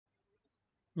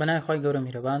بەناوی خۆی گەورە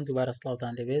میهرەبان دووبارە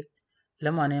سڵاوتان لەبێت.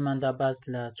 لەم وانەیەماندا باس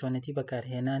لە چۆنێتی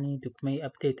بەکارهێنانی دوگمەی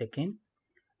ئەپدەیت دەکەین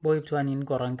بۆی بتوانین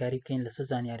گۆڕانکاری بکەین لەسەر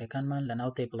زانیاریەکانمان لە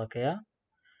ناو تێبڵەکەیە.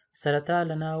 سەرەتا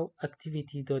لە ناو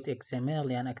activity.xml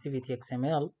یان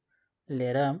activity.xml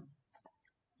لێرە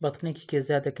بەتنێکی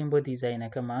کێزیاد دەکەین بۆ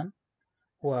دیزاینەکەمان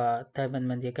و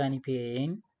تایبەتمەندیەکانی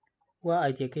پێین و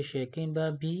ئایدیەکەی شەکەین بە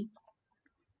بی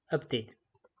ئەپدەیت.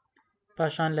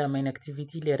 پاشان لە مین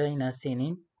ئەکتیڤیتی لێرە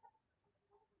ناسێنین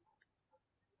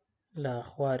لە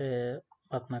خوار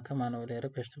بەتنەکەمانەوە لێرە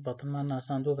پێشتر بەتنمان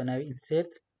ناساندووە بە ناوی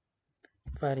ئینسێرت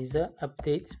فاریزە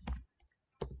ئەپدەیت.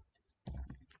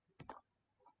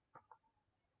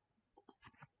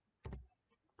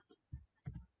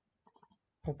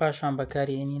 و پاشان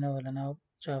بەکارهێنینەوە لە ناو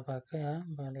جاڤاکەیە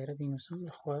با لێرە بینوسم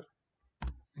لە خوار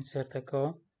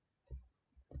ئینسێرتەکەەوە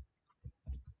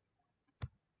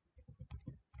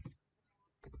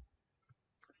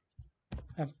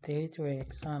ئەپدەیت و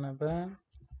یەکسانە بە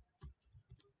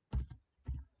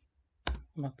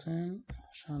بەتن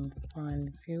شان فایل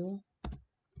view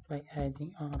by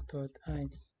adding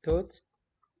r.id.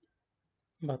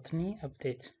 بەتنی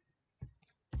ئەپدەیت.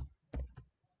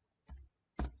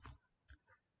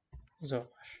 زۆر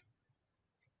باش.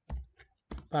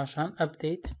 پاشان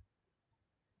ئەپدەیت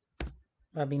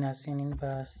با بیناسیێنین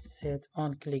بە set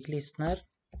on click listener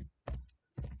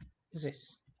this.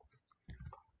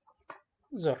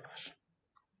 زۆر باش.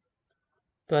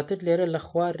 دواتر لێرە لە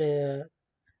خوار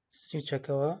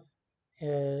سویچەکەوە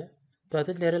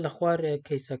دواتر لێرە لە خوار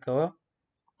کەیسەکەوە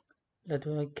لە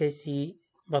دوای کەیسی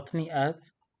بەتنی ئات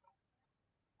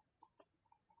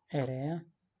ئێرەیە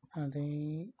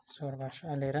زۆر باشە.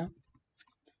 لێرە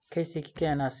کەیسێکی کە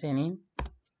ناسێنین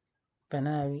بە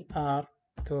ناوی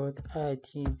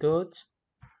r.id.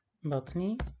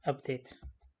 بەتنی ئەپدەیت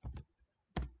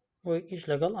بۆی ئیش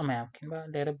لەگەڵ ئەمەیان بکەین. بە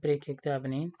لێرە برێکێکدا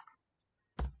بنین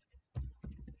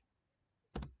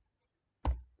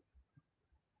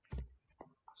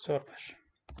زۆر باش.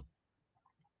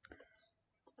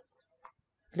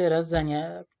 لێرە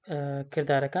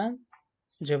کردارەکان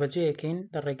جێبەجێیەکەین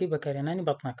لە ڕێگەی بەکارهێنانی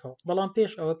بەتنەکەەوە، بەڵام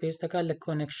پێش ئەوە پێویستەکە لە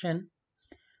کۆنێکشن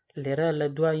لێرە لە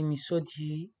دوای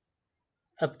میسۆدی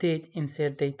ئەپدەیت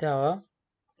ئینسێرت دەیتاوە.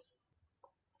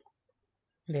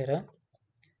 لێرە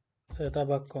سەرەتا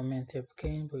با کۆمنتێ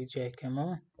بکەین بۆی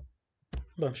جایکەمەوە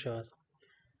بەم شێوازە.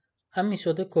 ئەم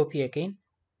میسۆدە کۆپیەکەین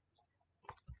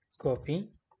کۆپی،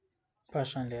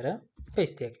 پاشان لێرە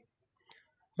پێستێکین.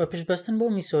 بە پشتبەستن بۆ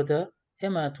میسۆدە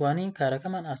ئێمە ئەتوانین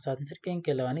کارەکەمان ئاسانترکەین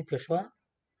کە لەوانەی پێشوە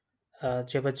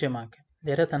جێبەجێمان کرد.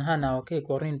 لێرە تەنها ناوەکەی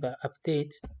گۆڕین بە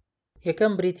ئەپدەیت.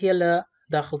 یەکەم بریتە لە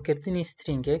داخڵکردنی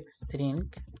سترینگێک سترینگ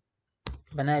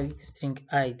بە ناوی سترینگ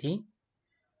ID.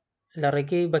 لە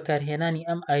ڕێگەی بەکارهێنانی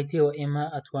ئەم ئایدیەوە ئێمە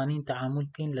ئەتوانین تەعامل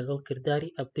بکەین لەگەڵ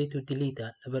کردداری ئەپدەیت و دیلیتە،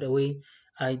 لەبەر ئەوەی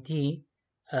ID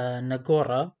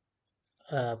نەگۆڕە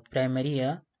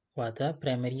پرایمەریە، واتە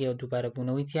پرایمەریە و دووبارە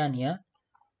بوونەوەی تیانە،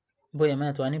 بۆ ئێمە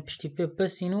ئەتوانین پشتی پێ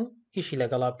بەسین و ئیشی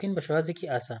لەگەڵا بکەین بە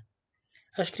شێوازێکی ئاسان.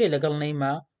 ئەشکرێ لەگەڵ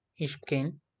نەیمە ئیش بکەین،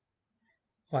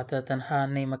 واتە تەنها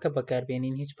نەیمەکە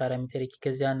بەکاربێنین، هیچ پارامترێکی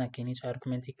کە زیان نەکەین، هیچ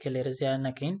ئارگومنتێکی کە لێرە زیان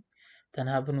نەکەین،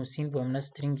 تەنها بنووسین بۆ منە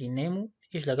سترینگی نێم و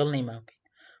ئیش لەگەڵ نەیما بکەین.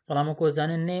 بەڵام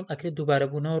وەکۆزانن نێم ئەکرێت دووبارە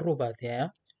بوونەوە ڕووباتەیە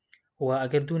و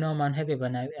ئەگەر دوو ناومان هەبێ بە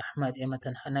ناوی ئەحمەد ئێمە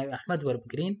تەنها ناوی ئەحمەد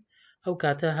وەربگرین، ئەو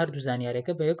کاتە هەردوو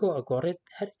زانیاریەکە بە یەکەوە ئەگۆڕێت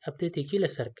هەر ئەپدەیتێکی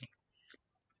لەسەر بکەین.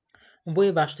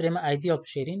 بۆیە باشتر ئێمە ئایدیال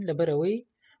بشێرین لەبەرەوەی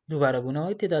دووبارە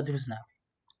بوونەوەی تێدا دروست نابێت.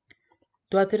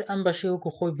 دواتر ئەم بەشێ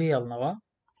وەکو خۆی بێڵنەوە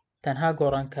تەنها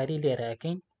گۆڕانکاری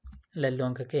لێرەکەین لە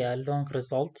لۆنگەکەیە لۆنگ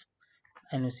ریزڵت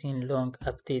ئەنووسین لۆنگ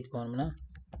ئەپدەیت بۆ منە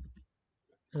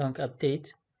لۆنگ ئەپدەیت.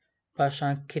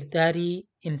 پاشان کردداری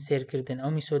ئینسێرکردن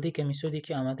ئەو میسۆدەی کە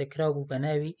میسۆدێکی ئامادەکراو بوو بە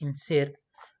ناوی ئینسێرت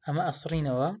ئەمە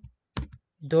ئەسڕینەوە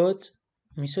دۆت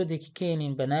میسۆدێکی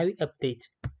کێنین بە ناوی ئەپدەیت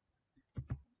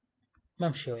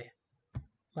بەم شێوەیە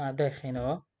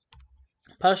داخێنەوە.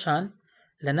 پاشان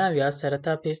لە ناویە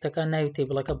سەرەتا پێویستەکە ناوی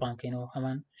تێبڵەکە بانکەینەوە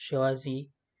هەمان شێوازی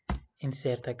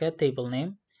ئینسێرتەکە تێبڵ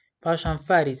نێم. پاشان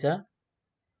فاریزە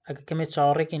ئەگە کەمێک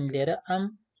چاوەڕێکین لێرە ئەم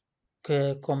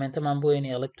کۆمنتەمان بۆ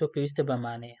نێڵێت تۆ پێویستە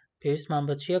بەمانەیە پێویستمان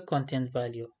بە چییە کۆنتێنت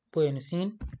ڤالیۆ بۆ نووسین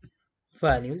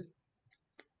ڤالیو.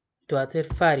 دواتر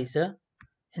فاریزە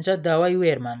اینجا داوای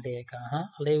وێرمان لەیەکە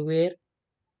ئەڵێ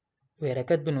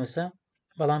وێرەکەت بنووسە،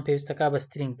 بەڵام پێویستەکە بە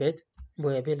سترینگ بێت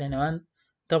بۆیە بێ لە نێوان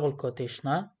دەبڵ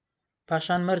کۆتێشنە.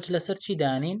 پاشان مەرج لەسەر چی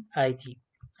دانین ID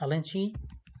ئەڵێن چی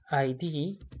ID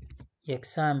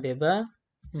یەکسان بێ بە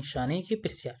نیشانەیەکی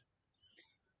پرسیار،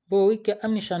 بۆ ئەوەی کە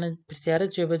ئەم نیشانە پرسیارە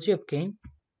جێبەجێ بکەین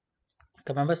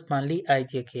کە مەبەستمان لی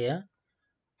ئایدیەکەیە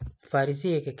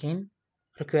فاریزەیەکەکەین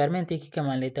ڕکوێرمێنتێکی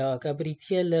کەمان لێ داواکە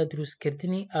بریتە لە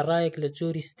دروستکردنی ئەڕایەک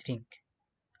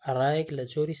لە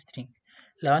جۆری سترینگ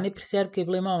لەوانەیە پرسیار بکەی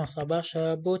بڵێ مامۆستا باشە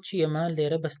بۆچی ئێمە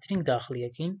لێرە بە سترینگ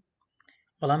داخڵیەکەین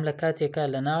بەڵام لە کاتێکە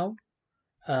لە ناو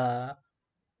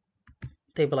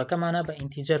تەیبڵەکەمانە بە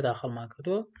ئینتیجەر داخڵمان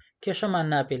کردووە کێشەمان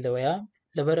نابێت لەوەیە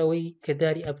لەبەر ئەوەی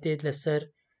کردداری ئەپدێت لەسەر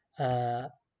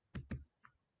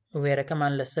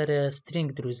وێرەکەمان لەسەر سترینگ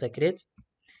دروست دەکرێت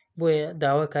بۆیە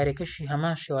داوا کارێکەشی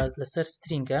هەمان شێواز لەسەر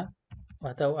سترینگە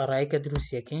واتە ئەو ئەڕایەکە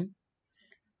دروستیەکەین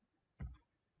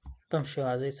بەم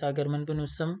شێوازەی ساگەر من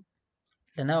بنووسم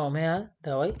لە ناوەمەیە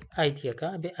داوای ئایدیەکە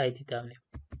بێ ئایدی دامنێ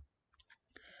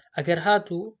ئەگەر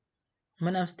هاتوو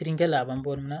من ئەم سترینگە لابم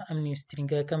بۆ منە ئەم نیو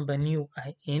سترینگەکەم بە نیو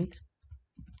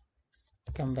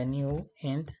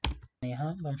ئینت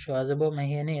بەم شێوازە بۆ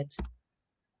مەهێنێت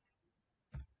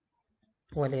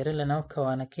وە لێرە لە ناو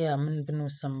کەوانەکەیە من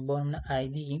بنووسم بۆ منە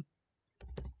ئایدی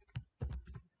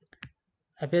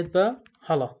ئەبێت بە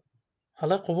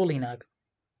هەڵە قوبوڵی ناکەم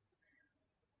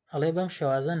هەڵێ بەم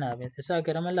شێوازە نابێت ئێستا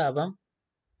گەرەمە لابم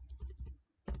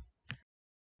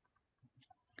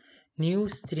نیو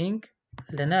سترینگ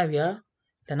لە ناویە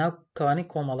لە ناو کەوانی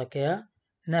کۆمەڵەکەیە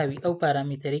ناوی ئەو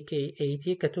پارامتەری کە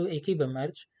ئەیتی کە تۆ ئەیکەی بە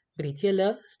مەرج بریتە لە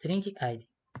سترینگی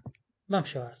ئایدی بەم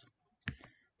شێوازە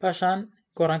پاشان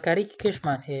گۆڕانکاریکی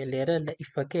کێشمان هەیە لێرە لە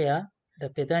ئیفەکەیە لە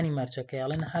پێدانی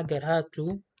مەرجەکەیاڵێن هەگەر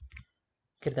هاتوو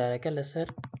کردارەکە لەسەر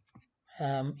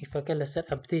ئیفەکە لەسەر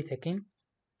ئەپدەیتەکەین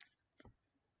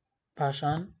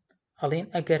پاشان ئەڵێن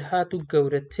ئەگەر هاتوو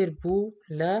گەورەتر بوو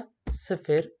لە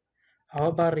 0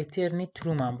 ئەوە با ڕیتێرنی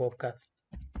ترومان بۆ بکات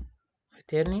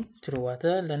ڕیتێرنی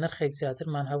تروواتە لە نرخێک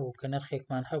زیاترمان هەبوو کە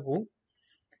نرخێکمان هەبوو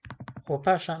و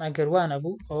پاشان ئەگەر وانە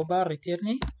بوو ئەوە با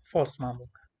ڕیتێرنی فۆلسمان بۆ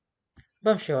بکات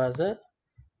بەم شێوازە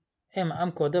ئێمە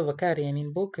ئەم کۆدە بەکارێنین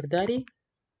بۆ کردداری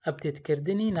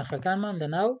ئەپدێتکردنی نرخەکانمان لە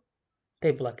ناو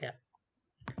تەیبڵەکە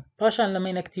پاشان لە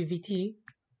مین ئەکتیڤیتی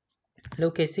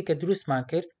لەو کەیسی کە دروستمان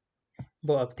کرد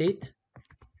بۆ ئەپدێت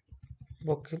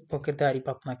بۆ کردداری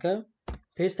بەڵنەکە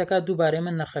پێویستەکە دووبارەی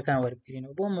من نرخەکان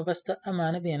وەربگرینەوە بۆ مەبەستە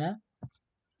ئەمانە بێنە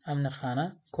ئەم نرخانە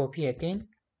کۆپیەکەین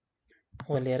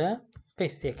و لێرە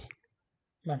پێستێکین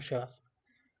بەم شێواز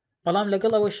بەڵام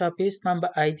لەگەڵ ئەوەی شاپێویستمان بە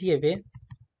ئایدیە بێ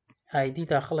ئایدی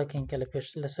داخڵەکەین کە لە پێش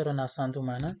لەسەر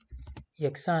ناساندومانە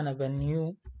یەکسانە بە نیو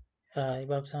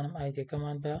با بزانم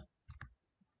ئایدیەکەمان بە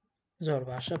زۆر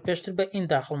باشە پێشتر بە ئین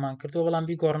داخڵمان کردووە بەڵام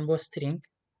بیگۆڕن بۆ سترینگ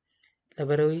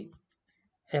لەبەرەوەی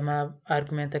ئێمە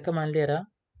ئارگومنتەکەمان لێرە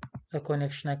لە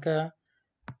کۆنێکشنەکە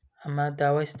ئەمە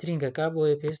داوای سترینگەکە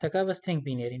بۆیە پێویستەکە بە سترینگ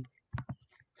بینێرین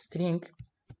سترینگ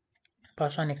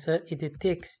پاشان یەکسەر ئیدیت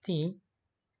تێکستی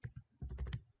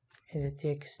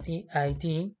id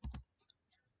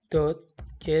dot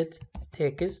get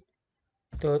text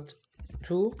dot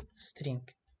to string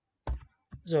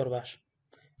زۆر باش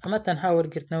ئەمە تەنها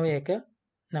وەرگرتنەوەیەکە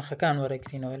نرخەکان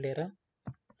وەرەگرینەوە لێرە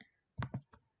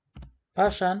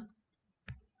پاشان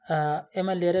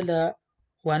ئێمە لێرە لە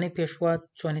وانەی پێشوات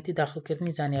چۆنێتی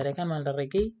داخلکردنی زانیاریەکانمان لە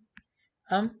ڕێگەی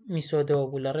ئەم میسۆدەوە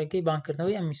بوو لە ڕێگەی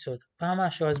بانکردنەوەی ئەم میسۆد بە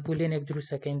هەمان شێواز بولێنێک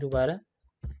دروستەکەین دووبارە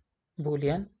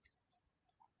بولێن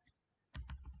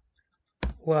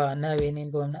و ناوێنین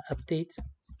بۆ منە ئەپدەیت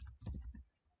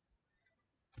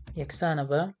یەکسانە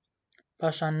بە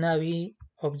پاشان ناوی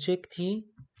ئۆبجێکتی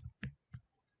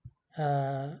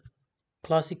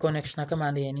کلاسی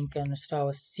کۆنێکشنەکەمان لێنین کە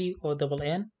نووسراوە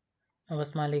CONN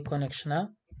مەبەستمان لێی کۆنێکشنە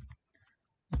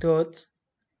دۆت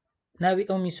ناوی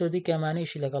ئەو میسۆدی کە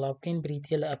ئەمانەیشی لەگەڵا بکەین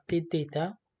بریتە لە ئەپدەیت دەیتا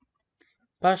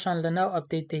پاشان لە ناو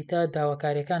ئەپدەیت دەیتا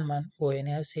داواکاریەکانمان بۆ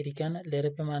وێنەیە سێریکەن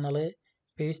لێرە پێمانەڵێ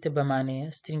پێویستە بەمانەیە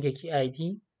سترینگێکی ID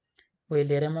وی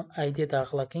لێرە ID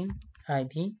داخڵەکەین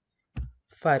ID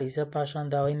فاریزە پاشان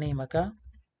داوای نەیمەکە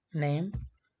نەیم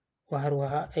و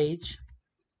هەروەها age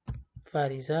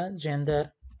فاریزە جێندەر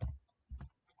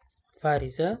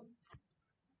فاریزە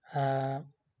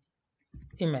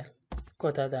ئیمێل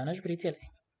کۆتا دانش بریتە لە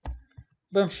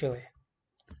بەم شێوەیە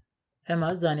ئێمە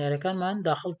زانیاریەکانمان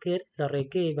داخڵ کرد لە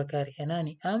ڕێگەی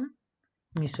بەکارهێنانی ئەم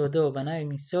میسۆدەوە بە ناوی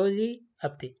میسۆدی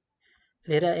ئەپدەیت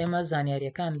لێرە ئێمە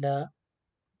زانیاریەکان لە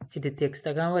ئیدیت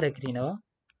تێکستەکان وەرەگرینەوە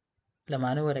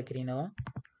لەمانە وەرەگرینەوە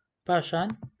پاشان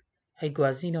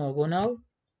هەیگوازینەوە بۆ ناو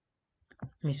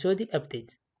میسۆدی ئەپدەیت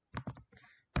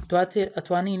دواتر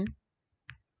ئەتوانین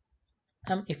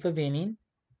ئەم ئیفە بێنین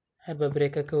هەر بە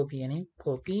برێکەکەەوە بێنین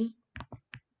کۆپی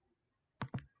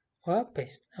و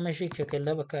پێست ئەمە ژێکێکە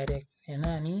لە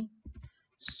بەکارهێنانی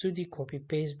سوودی کۆپی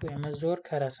پێست بۆ ئێمە زۆر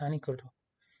کاراسانی کردو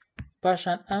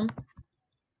پاشان ئەم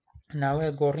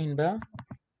ناوەیە گۆڕین بە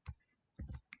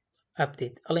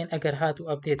ئەپدێت ئەڵێن ئەگەر هاتوو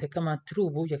ئەپدێتەکەمان ترو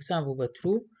بوو یەکسان بوو بە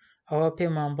ترو ئەوە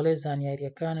پێمان بڵێ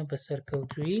زانیاریەکانە بە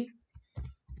سەرکەوتووی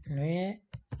نوێ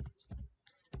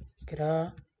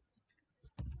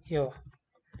نوێکرایەوە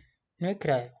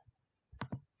نوێکرایەوە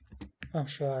بەم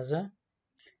شێوازە.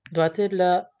 دواتر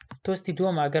لە تۆستی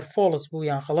دووەم ئەگەر فۆڵس بوو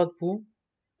یان خەڵەت بوو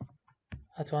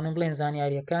ئەتوانم بڵێن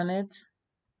زانیاریەکانت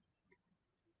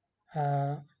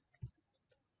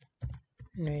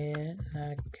نوێ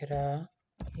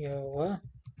نەکرایەوە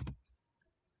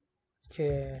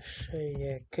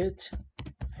کێشەیەکت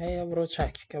هەیە بڕۆ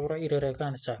چاکی کە بڕۆ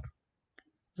ئیرۆرەکانت چاک.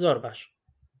 زۆر باش.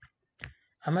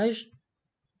 ئەمەش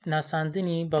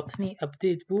ناساندنی بەڵتنی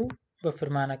ئەپدێت بوو بە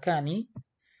فرمانەکانی.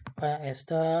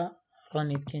 ئێستا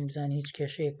ڕەنی بکەین بزانین هیچ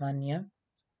کێشەیەکمان نییە.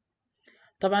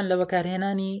 طبعاً لە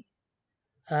بەکارهێنانی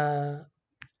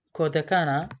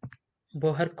کۆدەکانە بۆ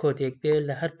هەر کۆدێک بێ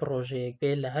لە هەر پرۆژەیەک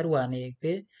بێ لە هەر وانەیەک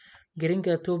بێ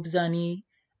گرنگە تۆ بزانی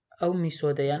ئەو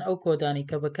میسۆدەیان ئەو کۆدانی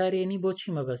کە بەکارێنی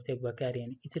بۆچی مەبەستێک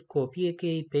بەکارێنی. ئیتر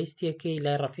کۆپیەکەی پێیستیەکەی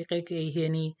لای ڕەفیقێکی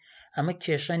هێنی ئەمە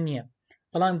کێشە نییە.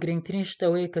 بەڵام گرنگترین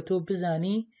شتەوەیە کە تۆ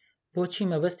بزانی بۆچی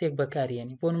مەبەستێک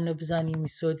بەکارێنی. بۆ نمونە بزانی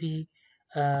میسۆدی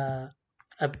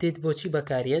ئەپدێت بۆچی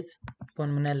بەکارێت. بۆ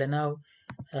نمونە لە ناو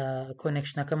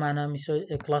کۆنێکشنەکەمانە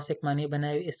کلاسێکمانەیە بە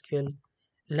ناوی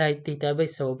SQLite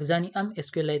Database بزانی ئەم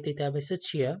SQLite Database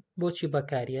چییە، بۆچی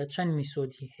بەکاریە، چەند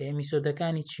میسۆدی هەیە،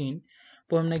 میسۆدەکانی چین.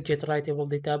 بۆ منە GetWriteable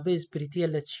Database بریتە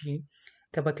لە چی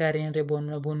کە بەکارێنرێ بۆ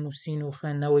منە بۆ نووسین و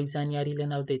خوێندنەوەی زانیاری لە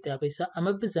ناو دەیتابیسە.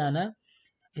 ئەمە بزانە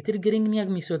ئیتر گرنگ نییە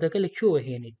میسۆدەکە لە کوێوە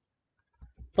هێنیت،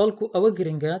 بەڵکو ئەوە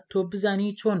گرنگە تۆ بزانی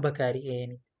چۆن بەکاری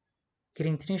هێنیت.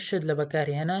 گرنگترین شت لە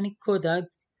بەکارهێنانی کۆدا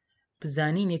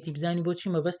بزانینێتی بزانی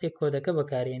بۆچی مەبەستێک کۆدەکە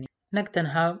بەکارێنی، نەک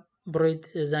تەنها بڕۆیت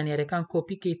زانیاریەکان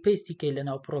کۆپیکەی پێیستیکەی لە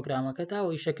ناو پرۆگرامەکە تا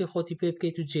و ئیشەکەی خۆتی پێ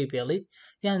بکەیت و جێ بێڵیت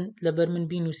یان لەبەر من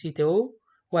بینووسیتەوە و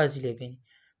وازی لێبێنی.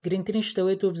 گرنگترین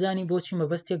شتەوەی تۆ بزانی بۆچی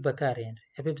مەبەستێک بەکارێنرێ.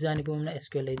 ئەبێ بزانی بۆ منە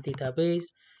SQLite Database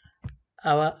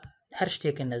ئەوە هەر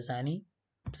شتێکە نەزانی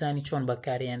بزانی چۆن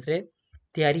بەکارێنرێ،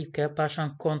 دیاری بکە، پاشان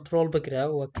کۆنتڕۆڵ بگرە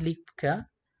و کلیک بکە.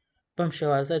 بەم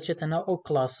شێوازە چێتە ناو ئەو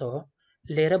کلاسەوە.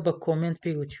 لێرە بە کۆمنت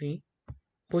پێوتوی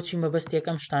بۆچی مەبەستێک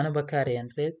ئەم شتانە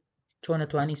بەکارێنرێت، چۆن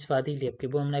ئەتوانی ئیسفادەی لێ بکەی.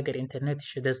 بۆ من ئەگەر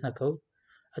ئینتەرنێتیشە دەست نەکەوت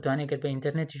ئەتوانێت گەر بە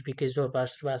ئینتەرنێتیش بیکەی زۆر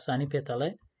باشتر بە ئاسانی پێتەڵێ،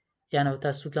 یانەوە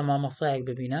تا سوود لە مامۆسایەک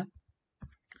ببینە.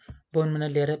 بۆ منە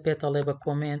لێرە پێتەڵێ بە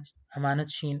کۆمنت ئەمانە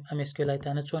چین، ئەم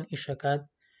SQLiteانە چۆن ئیشەکات،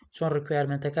 چۆن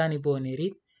ڕکوایرمنتەکانی بۆ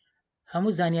نێریت.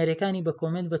 هەموو زانیاریەکانی بە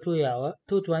کۆمنت بە تۆ یاوە،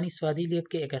 تۆ توانی ئیسفادەی لێ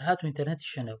بکەی ئەگەر هاتو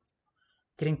ئینتەرنێتیشە نەبوو.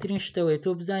 گرنگترین شتەوەی تۆ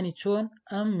بزانی چۆن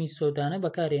ئەم میسۆدانە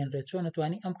بەکارێنرێت، چۆن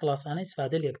ئەتوانی ئەم کلاسانە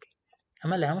ئیسفادە لێ بکەیت.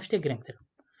 ئەمە لە هەموو شتێک گرنگترە.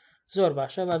 زۆر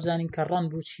باشە. با بزانین کە ڕەن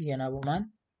بوو چی هێنا بۆمان.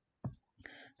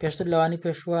 پێشتر لەوانی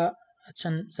پێشوە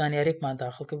چەند زانیارێکمان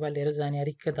داخڵ کرد، با لێرە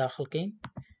زانیاری کە داخڵکەین.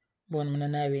 بۆ منە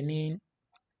ناوێنین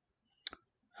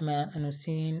ئەمەیان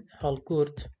ئەنووسین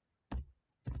هەڵگورت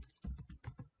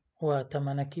و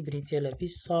تەمەنەکەی بریتە لە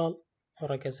 20 ساڵ و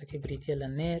ڕەگەزەکەی بریتە لە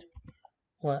نێر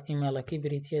و ئیمێڵەکەی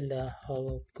بریتە لە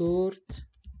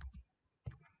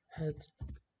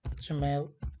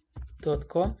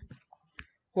hallgurt@gmail.com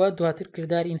و دواتر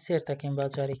کردار ئینسێرت دەکەین با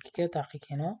جارێکیکە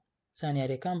تاقیکەینەوە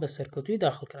زانیاریەکان بە سەرکەوتووی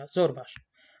داخڵکرا. زۆر باش.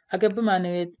 ئەگەر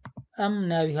بمانەوێت ئەم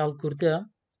ناوی هەڵگوردە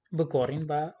بگۆڕین،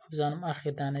 با بزانم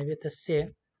ئاخیردانەوێتە 3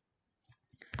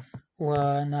 و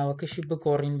ناوەکەشی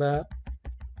بگۆڕین بە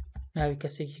ناوی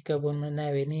کەسێکی کە بۆ من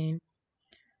ناوێنین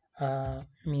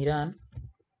میران،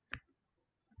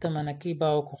 تەمەنەکەی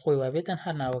باوەکو خۆی وابێتەن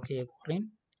هەر ناوەکە یەگۆڕین،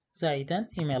 زائیدەن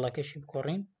ئیمێڵەکەشی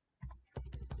بگۆڕین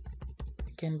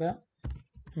بکەین بە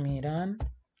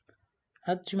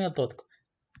میران@gmail.com.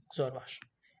 زۆر باش.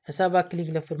 ئێستا با کلیک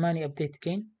لە فەرمانی ئەپدەیت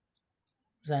بکەین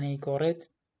بزانین گۆڕێت.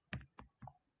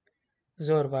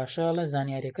 زۆر باشە. لە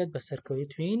زانیاریەکەت بە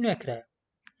سەرکەوتووی نوێکرایە.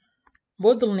 بۆ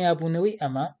دڵنیابوونەوەی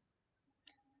ئەمە،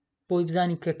 بۆی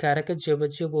بزانی کە کارەکەت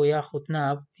جێبەجێ بۆ یاخود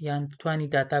ناب یان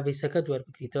بتانی داتابیسەکەت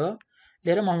وەربگریتەوە،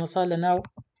 لێرە مامۆستا لە ناو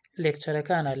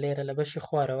لێکچەرەکانە لێرە لە بەشی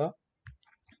خوارەوە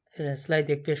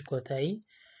سلایدێک پێش کۆتایی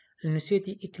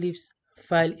نووسێتی ئیکلیپس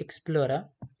فایل ئەکسپلۆرە.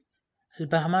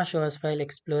 بە هەمان شێواز فایل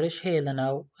ئەکسپلۆرش هەیە لە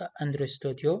ناو ئەندروید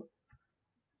ستۆدیۆ.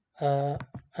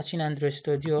 ئەچین ئەندروید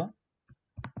ستۆدیۆ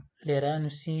لێرە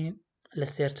نووسین لە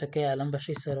سێرچەکەی لەم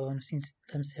بەشەی سەرەوە نووسین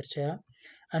لەم سێرچەیە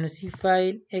ئەنووسی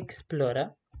فایل ئەکسپلۆرە.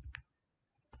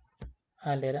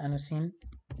 لێرە ئەنووسین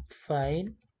فایل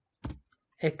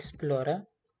ئەکسپلۆرە.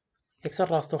 یەکسەر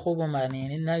ڕاستەخۆ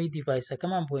بۆمانێنین ناوی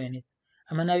دیڤایسەکەمان بۆێنێت.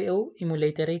 ئەمە ناوی ئەو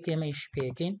ئیمولەیتەرەی کە ئێمە ئیش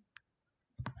پێەکەین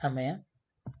ئەمەیە.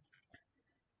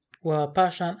 و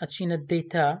پاشان ئەچینە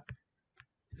دەیتا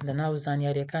لە ناو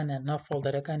زانیاریەکانە ناو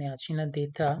فۆڵدەرەکانی ئەچینە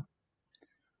دەیتا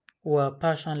و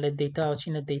پاشان لە دەیتا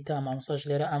ئەچینە دەیتا. مامۆستاش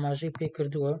لێرە ئاماژەی پێ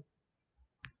کردووە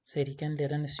سەریکەن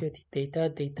لێرە نووسێتی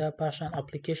دەیتا پاشان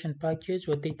ئەپلیکیشن پاکێج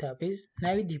و دەیتابیس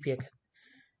ناوی دیپیەکەت.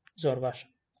 زۆر باشە.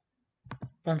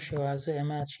 بەم شێوازە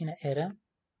ئێمە چینە ئێرە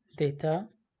دەیتا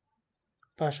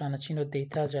پاشانە چینۆ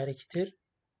دەیتا جارێکی تر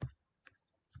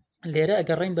لێرە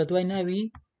ئەگەڕین بە دوای ناوی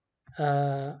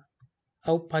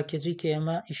ئەو پاکێجی کە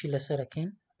ئێمە ئیشی لەسەرەکەین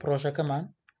پرۆژەکەمان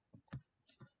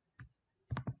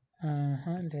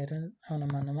لێرە ئەو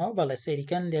نەمانەماوە بەڵێ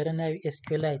سەیریکان لێرە ناوی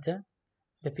SQLite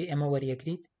بەپێی ئەمە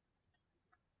وەریەگریت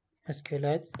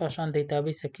SQLite پاشان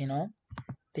دەیتابیسەکەینەوە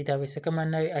دەیتابیسەکەمان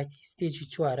ناوی IT ستێجی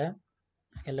 4ە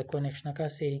ئەگەر لە کۆنێکشنەکە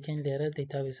سەیریکەین لێرە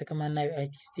دەیتابیسەکەمان ناوی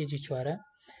IT ستێجی 4ە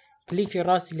کلیکی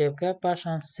ڕاستی لێ بکە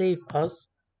پاشان Save As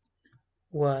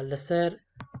و لەسەر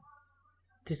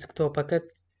دیسکتۆپەکەت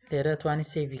لێرە توانی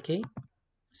سیڤیکەی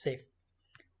سیف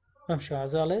بەم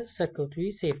شێوازاڵێ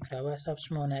سەرکەوتووی سیف کراوە ئێستا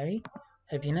بچمەوە ناوی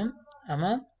ئەبینم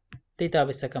ئەمە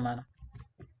دەیتابیسەکەمانە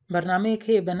بەرنامەیەک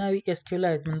هەیە بە ناوی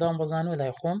SQLite منداڵم بەزانوە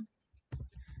لای خۆم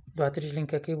دواترش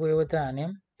لینکەکەی بۆ ئێوە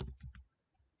دانێم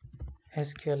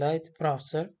SQLite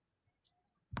براوسەر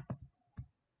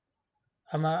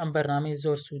ئەمە ئەم بەرنامەی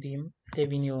زۆر سوودیم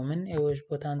دەبینیەوە من ئێوەش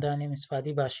بۆتان دانێم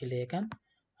ئیسفادی باشی لەکەن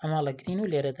ئەمە لە گرین و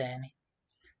لێرە دایانێ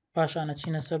پاشانە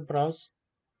چینە سەر براوز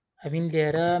ئەبین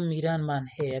لێرە میرانمان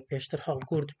هەیە پێشتر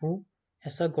هەڵگورد بوو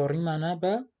ئێستا گۆڕیمانە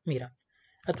بە میران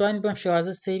ئەتوانین بەم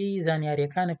شێوازە سەیری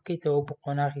زانیاریەکانە بکەیتەوە بۆ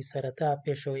قۆناغی سەرەتا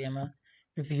پێشەوە ئێمە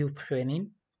ڤیو بخوێنین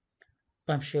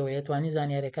بەم شێوەیە توانی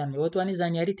زانیاریەکان بێەوە توانی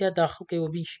زانیاری تا داخڵکەوە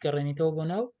بیش گەڕێنیتەوە بۆ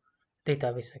ناو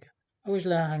دەیتابیسەکە ئەوش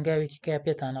لە هەنگاوێکی کە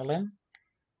پێتان ئەڵێم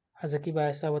حەزەکی با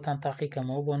ئێستا وەتان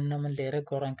تاقیکەمەوە بۆ نە من لێرە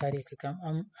گۆڕانکاریەکەکەم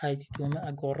ئەم ئایدی دومە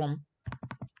ئەگۆڕم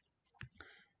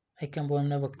ئەیکەم بۆ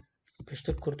منە بە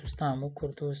پێشتر کوردستان و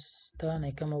کوردستان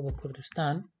ئەیکەمەوە بە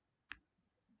کوردستان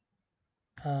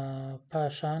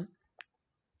پاشان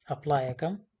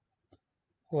ئەپلایەکەم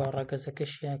و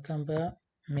ڕەگەزەکەشیەکەم بە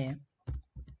مێ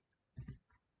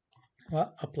و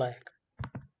ئەپلایەکە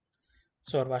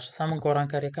زۆر باشە سامن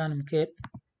گۆڕانکاریەکانم کرد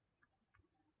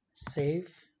سیف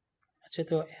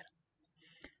ئەچێتەوە ئێرە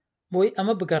بۆی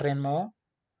ئەمە بگەڕێنمەوە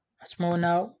ئەچمەوە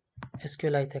ناو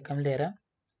SQLiteەکەم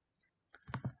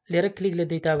لێرە کلیک لە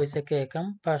دەیتابیسەکە یەکەم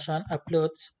پاشان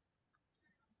ئەپلۆد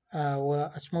و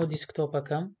ئەچمەوە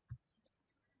دیسکتۆپەکەم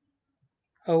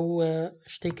ئەو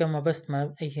شتێک کە مەبەستمە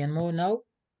ئەیهێنمەوە ناو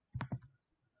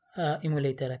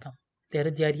ئیمولیتەرەکەم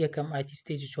لێرە دیاریەکەم IT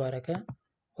ستێجی 4ەکە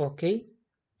ئۆکەی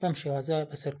بەم شێوازە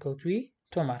بەسەرکەوتووی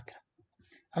تۆمار کرا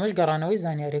ئەمەش گەڕانەوەی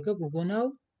زانیاریەکە بوو بۆ ناو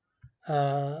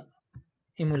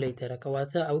ئیمولیتەرەکە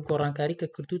واتە ئەو گۆڕانکاری کە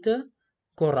کردوتە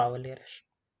گۆڕاوە لێرەش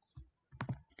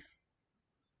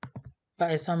با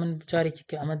ئێستا من جارێکی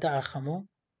کە ئەمە داخەمەوە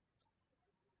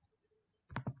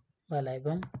بالای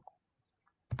بم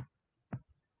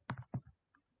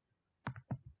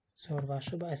زۆر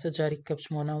باشە بە ئێستا جارێک کە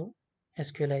بچمەوە ناو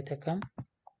SQLiteەکەم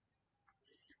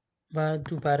بە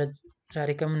دووبارە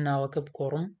جارێکە من ناوەکە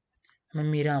بگۆڕم ئەمە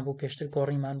میران بوو پێشتر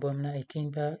گۆڕیمان بۆ منە ئەیکەین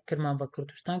بە کرمان بە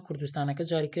کوردستانەکە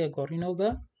جارێکە گۆڕینەوە بە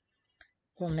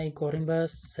بۆ منەی گۆڕین بە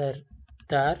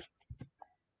سەردار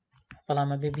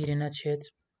بەڵامە بێبیری نەچێت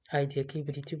ئایدیەکەی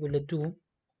بریتی بوو لە دوو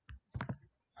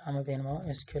ئەمە بێنمەوە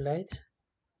SQLite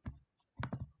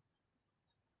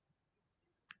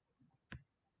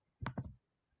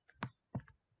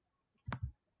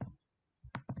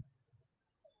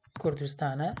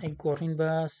کوردستانە ئەی گۆڕین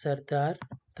بە سەردار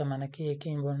تەمەنەکە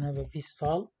یەکەین بۆنە بە 20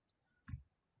 ساڵ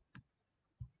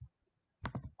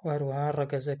وەروەها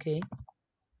ڕەگەزەکەی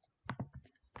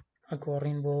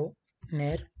ئەگۆڕین بۆ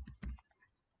نێر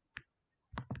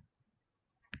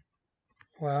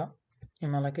و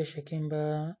ئیمەڵەکە شەکەین بە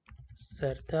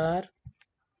سەردار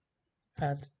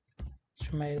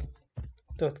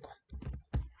 @gmail.com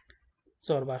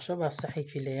زۆر باشە با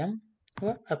سەحیفی لێم و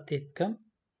ئەپدێت بکەم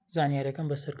زانیاریەکەم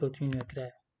بە سەرکەوتووی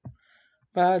نوێکرایە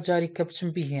با جاری کە بچم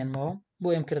بیهێنمەوە بۆ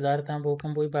ئەم کردارتان بۆ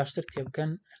بکەم بۆی باشتر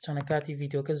تێبکەن هەرچەندە کاتی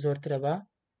ڤیدیۆکە زۆرترە بە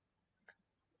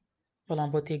بەڵام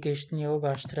بۆ تێگەیشتنیەوە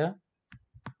باشترە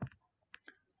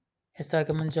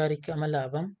ئێستاکە من جاری کە ئەمە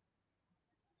لابم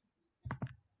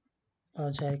با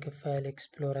جارێکە فایل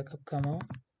ئەکسپلۆرەکە بکەمەوە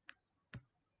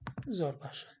زۆر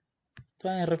باشە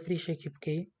توانین ڕفریشێکی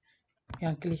بکەی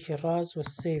یان کلیکی ڕاز و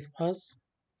سیف ئەس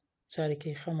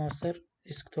جارێکی خەمەوە سەر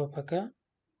دیسکتۆپەکە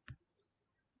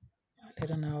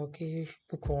لێرە ناوەکەی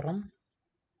بکۆڕم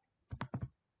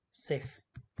سیف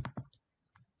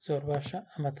زۆر باشە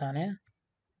ئەمەتانێ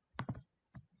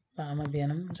بە ئەمە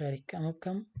بێنم جارێککە ئەمە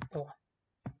بکەم بەوە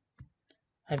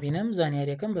ئەبینم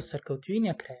زانیاریەکەم بە سەرکەوتووی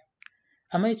نەکرایە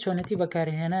ئەمەی چۆنێتی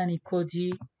بەکارهێنانی کۆدی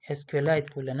SQLite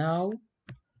بوو لە ناو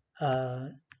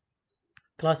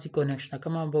کلاسی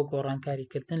کۆنێکشنەکەمان بۆ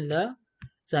گۆڕانکاریکردن لە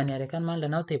زانیاریەکانمان لە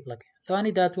ناو تێبڵەکە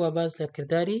لەوانی داتوە باز لە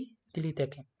کردداری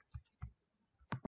دلیتەکەین